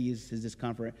head to ease his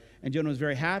discomfort. And Jonah was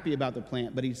very happy about the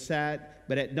plant, but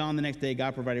at dawn the next day,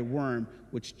 God provided a worm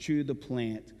which chewed the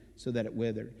plant so that it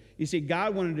withered. You see,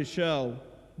 God wanted to show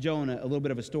Jonah a little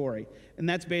bit of a story. And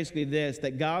that's basically this,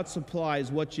 that God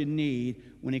supplies what you need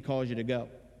when he calls you to go.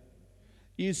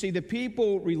 You see, the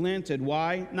people relented.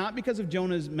 Why? Not because of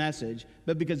Jonah's message,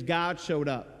 but because God showed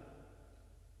up.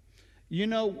 You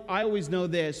know, I always know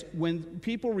this. When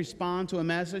people respond to a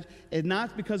message, it's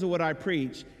not because of what I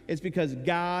preach. It's because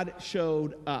God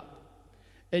showed up.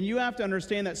 And you have to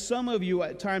understand that some of you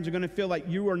at times are going to feel like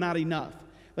you are not enough.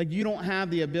 Like you don't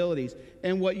have the abilities.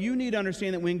 And what you need to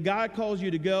understand that when God calls you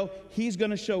to go, he's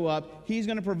going to show up. He's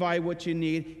going to provide what you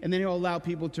need. And then he'll allow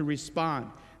people to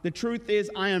respond. The truth is,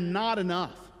 I am not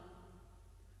enough.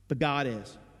 But God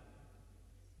is.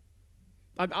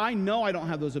 Like I know I don't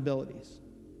have those abilities.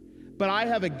 But I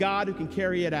have a God who can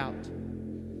carry it out.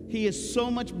 He is so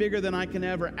much bigger than I can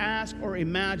ever ask or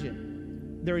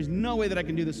imagine. There is no way that I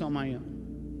can do this on my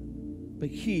own. But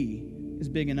he is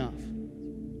big enough.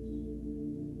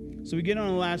 So we get on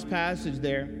the last passage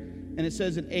there, and it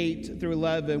says in 8 through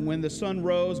 11, when the sun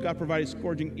rose, God provided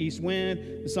scorching east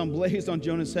wind. The sun blazed on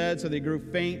Jonah's head, so they grew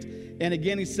faint. And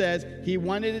again he says he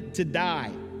wanted to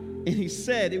die. And he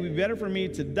said, it would be better for me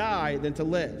to die than to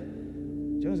live.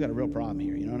 Jonah's got a real problem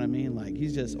here, you know what I mean? Like,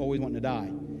 he's just always wanting to die.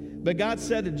 But God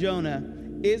said to Jonah,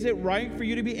 is it right for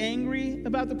you to be angry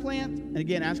about the plant? And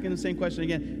again, asking the same question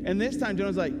again. And this time,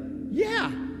 Jonah's like,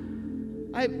 yeah,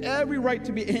 I have every right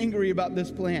to be angry about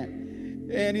this plant.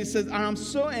 And he says, I'm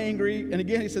so angry. And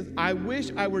again, he says, I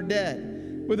wish I were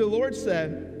dead. But the Lord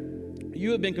said,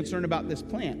 you have been concerned about this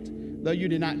plant, though you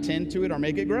did not tend to it or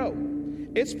make it grow.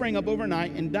 It sprang up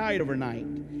overnight and died overnight.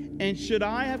 And should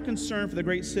I have concern for the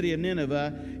great city of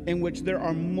Nineveh, in which there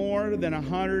are more than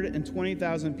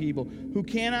 120,000 people who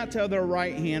cannot tell their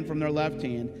right hand from their left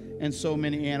hand, and so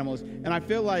many animals? And I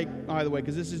feel like, by the way,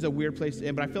 because this is a weird place to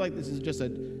end, but I feel like this is just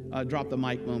a drop the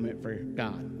mic moment for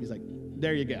God. He's like,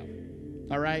 there you go.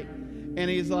 All right? And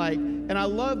he's like, and I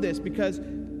love this because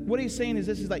what he's saying is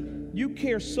this is like, you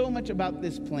care so much about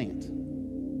this plant,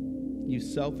 you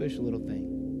selfish little thing.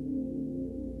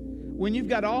 When you've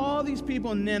got all these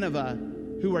people in Nineveh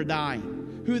who are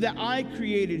dying, who that I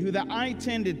created, who that I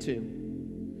tended to.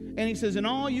 And he says, and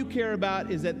all you care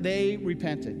about is that they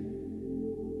repented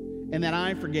and that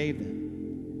I forgave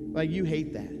them. Like, you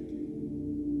hate that.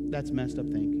 That's messed up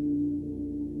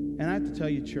thinking. And I have to tell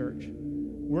you, church,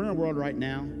 we're in a world right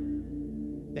now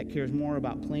that cares more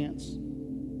about plants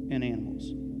and animals.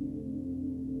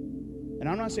 And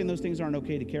I'm not saying those things aren't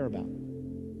okay to care about,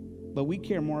 but we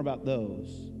care more about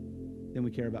those than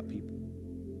we care about people.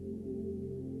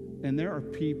 And there are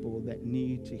people that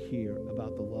need to hear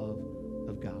about the love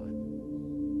of God.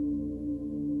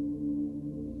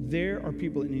 There are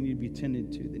people that need to be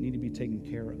tended to, that need to be taken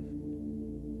care of.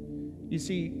 You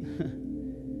see,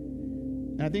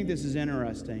 and I think this is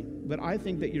interesting, but I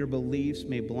think that your beliefs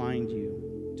may blind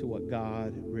you to what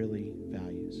God really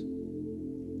values.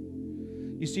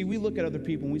 You see, we look at other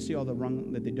people and we see all the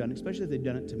wrong that they've done, especially if they've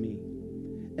done it to me.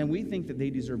 And we think that they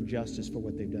deserve justice for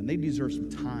what they've done. They deserve some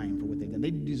time for what they've done.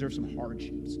 They deserve some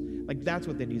hardships. Like, that's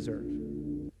what they deserve.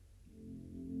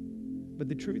 But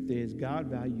the truth is, God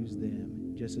values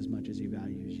them just as much as he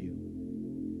values you.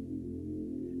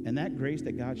 And that grace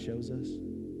that God shows us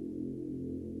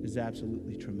is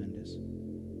absolutely tremendous.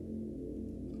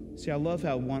 See, I love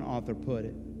how one author put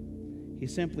it. He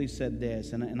simply said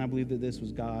this, and I believe that this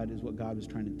was God, is what God was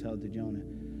trying to tell to Jonah.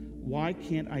 Why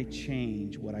can't I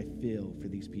change what I feel for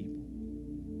these people?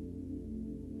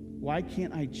 Why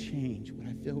can't I change what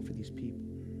I feel for these people?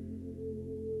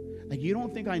 Like, you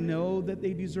don't think I know that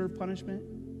they deserve punishment?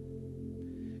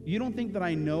 You don't think that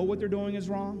I know what they're doing is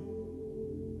wrong?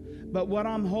 But what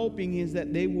I'm hoping is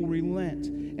that they will relent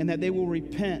and that they will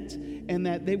repent and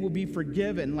that they will be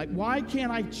forgiven. Like, why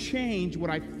can't I change what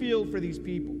I feel for these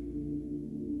people?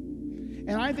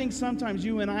 And I think sometimes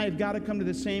you and I have got to come to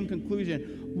the same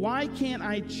conclusion. Why can't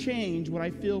I change what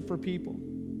I feel for people?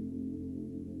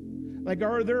 Like,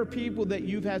 are there people that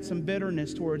you've had some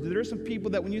bitterness towards? Are there some people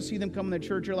that when you see them come in the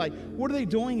church, you're like, what are they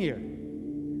doing here?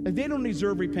 Like, they don't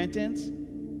deserve repentance.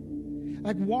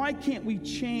 Like, why can't we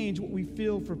change what we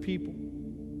feel for people?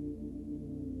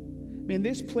 Man,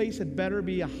 this place had better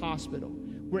be a hospital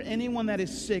where anyone that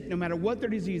is sick, no matter what their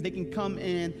disease, they can come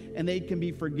in and they can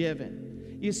be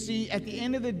forgiven. You see, at the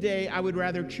end of the day, I would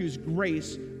rather choose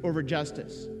grace over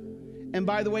justice. And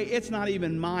by the way, it's not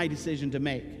even my decision to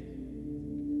make.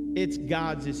 It's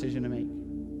God's decision to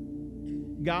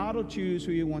make. God will choose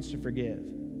who he wants to forgive.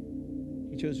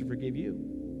 He chose to forgive you.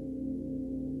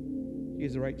 He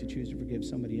has the right to choose to forgive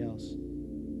somebody else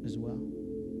as well.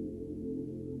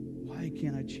 Why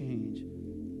can't I change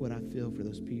what I feel for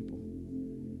those people?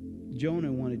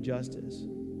 Jonah wanted justice.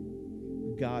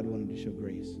 God wanted to show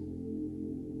grace.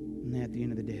 And at the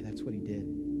end of the day, that's what he did.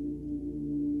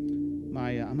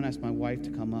 I'm going to ask my wife to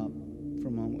come up for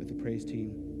a moment with the praise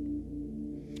team.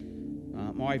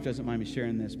 My wife doesn't mind me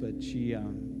sharing this, but she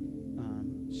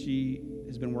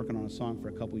has been working on a song for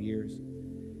a couple years.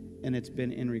 And it's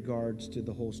been in regards to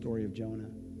the whole story of Jonah.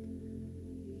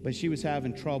 But she was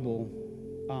having trouble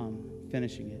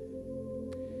finishing it.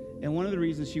 And one of the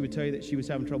reasons she would tell you that she was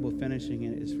having trouble finishing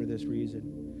it is for this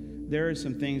reason. There are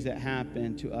some things that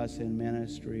happened to us in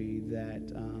ministry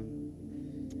that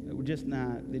were just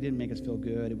not, they didn't make us feel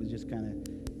good. It was just kind of,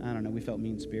 I don't know, we felt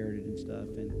mean-spirited and stuff.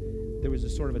 And there was a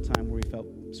sort of a time where we felt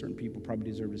certain people probably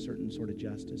deserved a certain sort of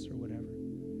justice or whatever.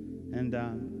 And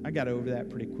I got over that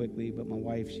pretty quickly, but my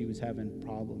wife, she was having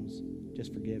problems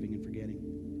just forgiving and forgetting.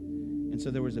 And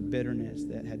so there was a bitterness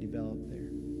that had developed there.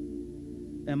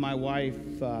 And my wife,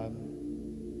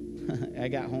 I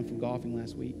got home from golfing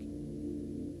last week.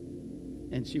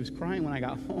 And she was crying when I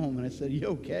got home. And I said, you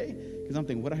okay? Because I'm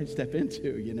thinking, what did I step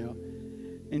into, you know?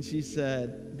 And she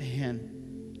said, man,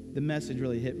 the message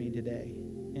really hit me today.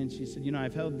 And she said, you know,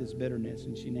 I've held this bitterness.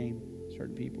 And she named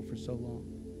certain people for so long.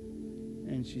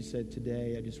 And she said,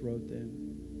 today I just wrote them.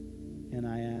 And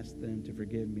I asked them to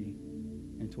forgive me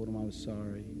and told them I was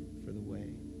sorry for the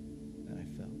way that I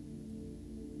felt.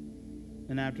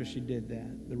 And after she did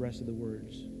that, the rest of the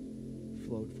words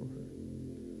flowed for her.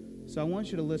 So I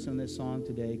want you to listen to this song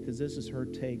today, because this is her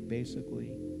take,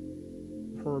 basically,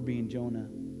 her being Jonah,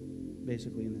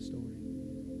 basically, in the story.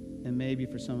 And maybe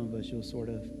for some of us, you'll sort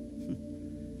of,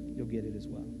 you'll get it as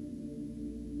well.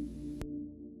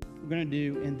 We're going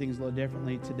to end things a little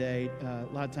differently today. A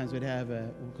lot of times we'd have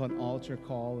what we call an altar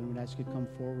call, and we'd ask you to come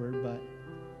forward, but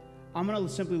I'm going to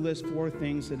simply list 4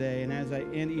 things today, and as I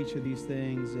end each of these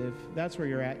things, if that's where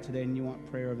you're at today and you want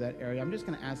prayer of that area, I'm just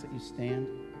going to ask that you stand.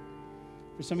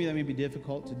 For some of you, that may be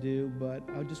difficult to do, but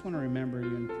I just want to remember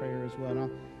you in prayer as well, and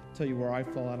I'll tell you where I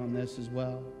fall out on this as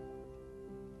well.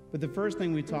 But the first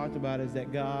thing we talked about is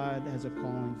that God has a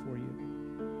calling for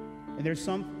you. And there's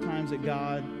sometimes that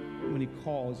God, when he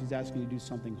calls, he's asking you to do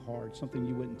something hard, something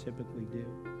you wouldn't typically do.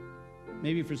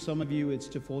 Maybe for some of you, it's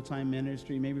to full-time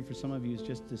ministry. Maybe for some of you, it's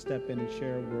just to step in and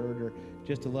share a word, or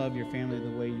just to love your family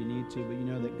the way you need to. But you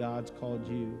know that God's called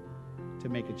you to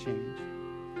make a change.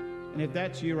 And if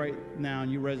that's you right now and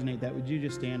you resonate that, would you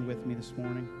just stand with me this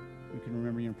morning? We can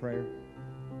remember you in prayer.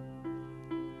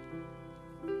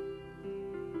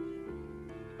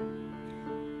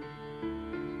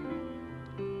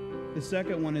 The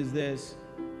second one is this.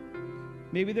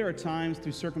 Maybe there are times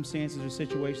through circumstances or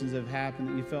situations that have happened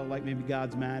that you felt like maybe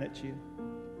God's mad at you.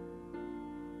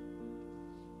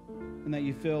 And that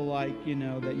you feel like, you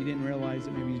know, that you didn't realize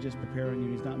that maybe he's just preparing you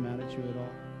and he's not mad at you at all.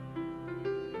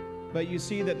 But you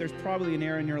see that there's probably an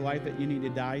area in your life that you need to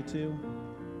die to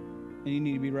and you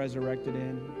need to be resurrected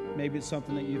in. Maybe it's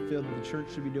something that you feel that the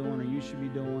church should be doing or you should be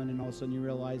doing, and all of a sudden you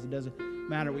realize it doesn't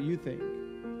matter what you think.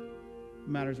 It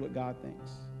matters what God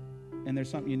thinks. And there's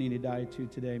something you need to die to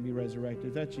today and be resurrected.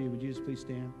 If that's you, would you just please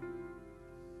stand?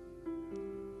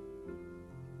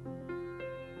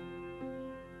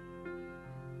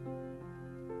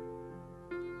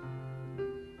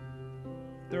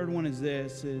 one is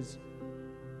this, is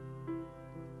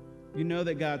you know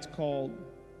that God's called,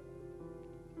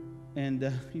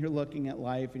 and you're looking at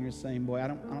life and you're saying, boy, I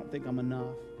don't think I'm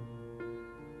enough.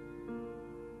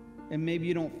 And maybe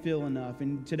you don't feel enough.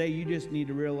 And today you just need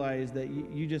to realize that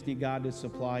you just need God to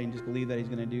supply and just believe that he's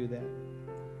going to do that.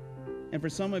 And for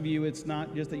some of you, it's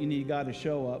not just that you need God to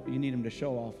show up, you need him to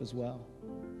show off as well.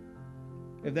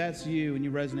 If that's you and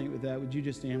you resonate with that, would you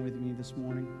just stand with me this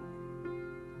morning?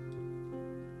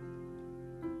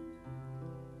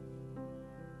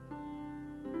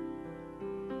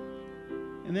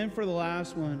 And then for the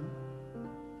last one,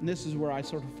 and this is where I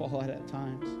sort of fall at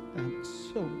times, and I'm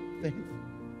so thankful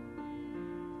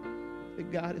that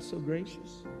God is so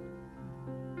gracious.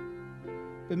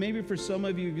 But maybe for some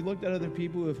of you, if you looked at other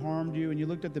people who have harmed you and you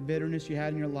looked at the bitterness you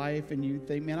had in your life and you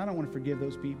think, man, I don't want to forgive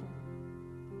those people.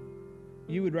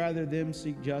 You would rather them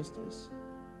seek justice.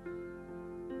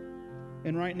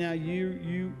 And right now,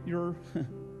 your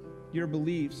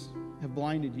beliefs have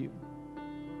blinded you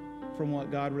from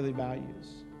what God really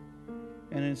values.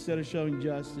 And instead of showing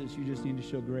justice, you just need to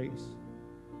show grace.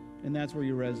 And that's where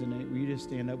you resonate. Will you just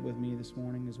stand up with me this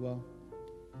morning as well?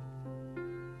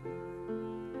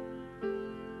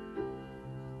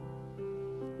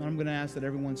 I'm going to ask that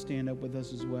everyone stand up with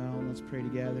us as well, and let's pray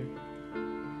together.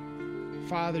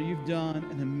 Father, you've done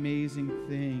an amazing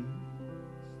thing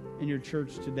in your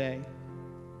church today.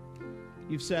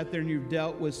 You've sat there and you've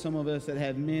dealt with some of us that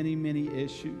have many, many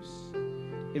issues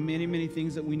and many, many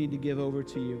things that we need to give over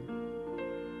to you.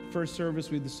 First service,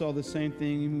 we saw the same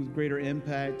thing, even with greater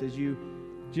impact, as you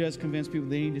just convinced people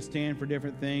they need to stand for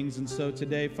different things. And so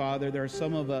today, Father, there are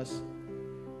some of us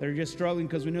that are just struggling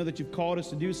because we know that you've called us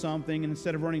to do something, and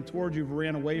instead of running towards you, we've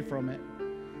ran away from it.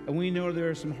 And we know there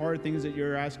are some hard things that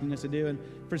you're asking us to do. And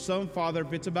for some, Father,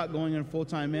 if it's about going in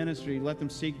full-time ministry, let them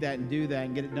seek that and do that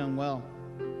and get it done well.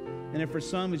 And if for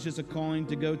some it's just a calling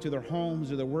to go to their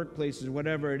homes or their workplaces or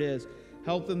whatever it is,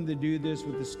 help them to do this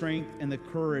with the strength and the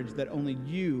courage that only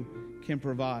you can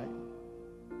provide.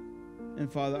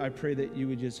 And Father, I pray that you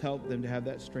would just help them to have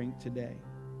that strength today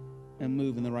and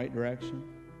move in the right direction.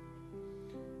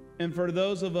 And for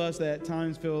those of us that at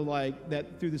times feel like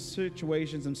that through the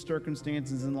situations and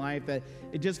circumstances in life that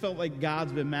it just felt like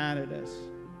God's been mad at us.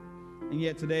 And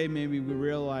yet today maybe we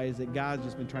realize that God's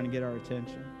just been trying to get our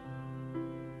attention.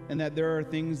 And that there are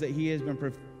things that he has been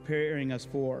preparing us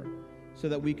for so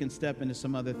that we can step into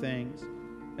some other things.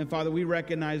 And Father, we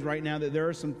recognize right now that there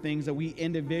are some things that we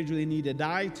individually need to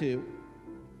die to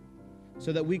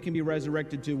so that we can be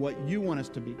resurrected to what you want us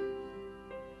to be.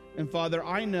 And Father,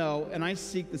 I know, and I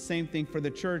seek the same thing for the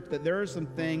church, that there are some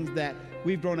things that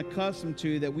we've grown accustomed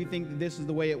to that we think that this is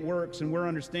the way it works, and we're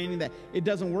understanding that it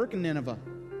doesn't work in Nineveh,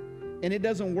 and it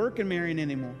doesn't work in Marion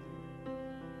anymore.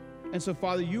 And so,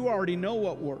 Father, you already know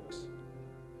what works.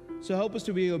 So help us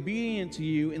to be obedient to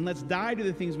you, and let's die to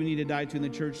the things we need to die to in the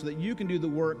church so that you can do the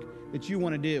work that you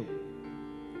want to do.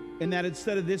 And that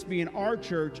instead of this being our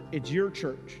church, it's your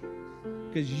church,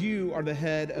 because you are the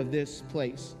head of this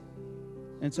place.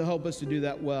 And so help us to do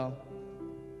that well.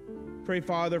 Pray,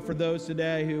 Father, for those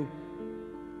today who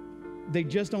they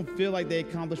just don't feel like they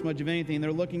accomplish much of anything.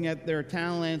 They're looking at their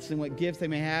talents and what gifts they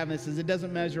may have, and it says it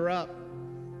doesn't measure up.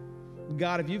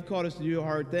 God, if you've called us to do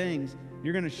hard things,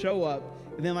 you're going to show up.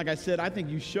 And then, like I said, I think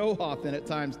you show off then at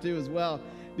times too as well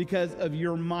because of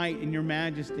your might and your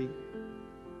majesty.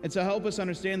 And so help us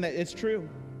understand that it's true.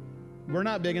 We're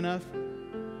not big enough.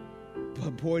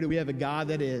 But boy, do we have a God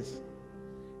that is.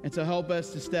 And so help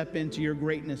us to step into your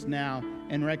greatness now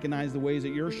and recognize the ways that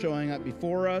you're showing up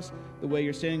before us, the way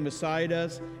you're standing beside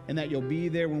us, and that you'll be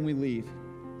there when we leave.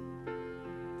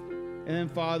 And then,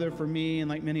 Father, for me and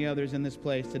like many others in this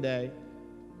place today,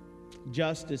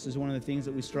 justice is one of the things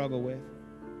that we struggle with.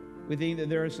 We think that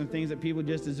there are some things that people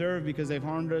just deserve because they've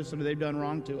harmed us or they've done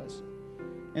wrong to us.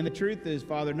 And the truth is,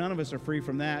 Father, none of us are free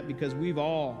from that because we've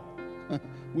all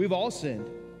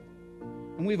sinned.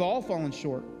 And we've all fallen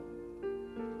short.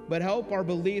 But help our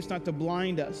beliefs not to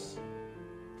blind us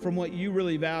from what you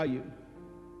really value.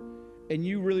 And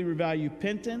you really value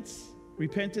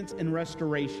repentance, and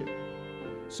restoration.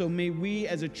 So may we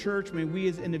as a church, may we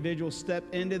as individuals step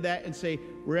into that and say,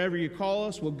 wherever you call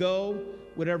us, we'll go.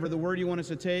 Whatever the word you want us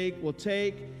to take, we'll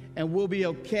take. And we'll be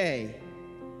okay.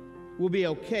 We'll be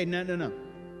okay. No.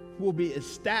 We'll be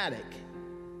ecstatic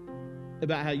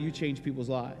about how you change people's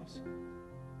lives.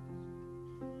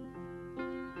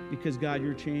 Because, God,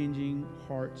 you're changing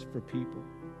hearts for people.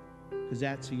 Because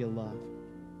that's who you love.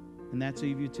 And that's who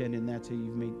you've attended, and that's who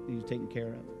you've taken care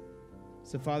of.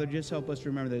 So, Father, just help us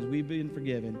remember that as we've been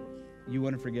forgiven, you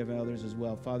want to forgive others as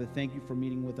well. Father, thank you for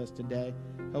meeting with us today.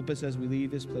 Help us as we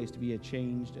leave this place to be a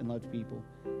changed and loved people.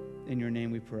 In your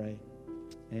name we pray.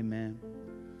 Amen.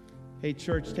 Hey,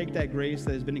 church, take that grace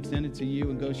that has been extended to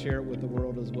you and go share it with the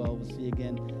world as well. We'll see you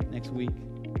again next week.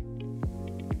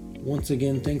 Once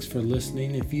again, thanks for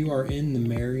listening. If you are in the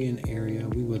Marion area,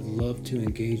 we would love to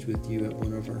engage with you at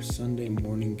one of our Sunday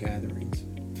morning gatherings.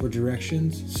 For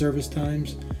directions, service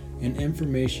times, and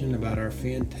information about our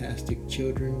fantastic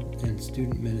children and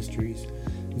student ministries,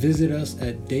 visit us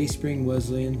at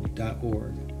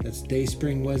dayspringwesleyan.org. That's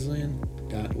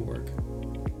dayspringwesleyan.org.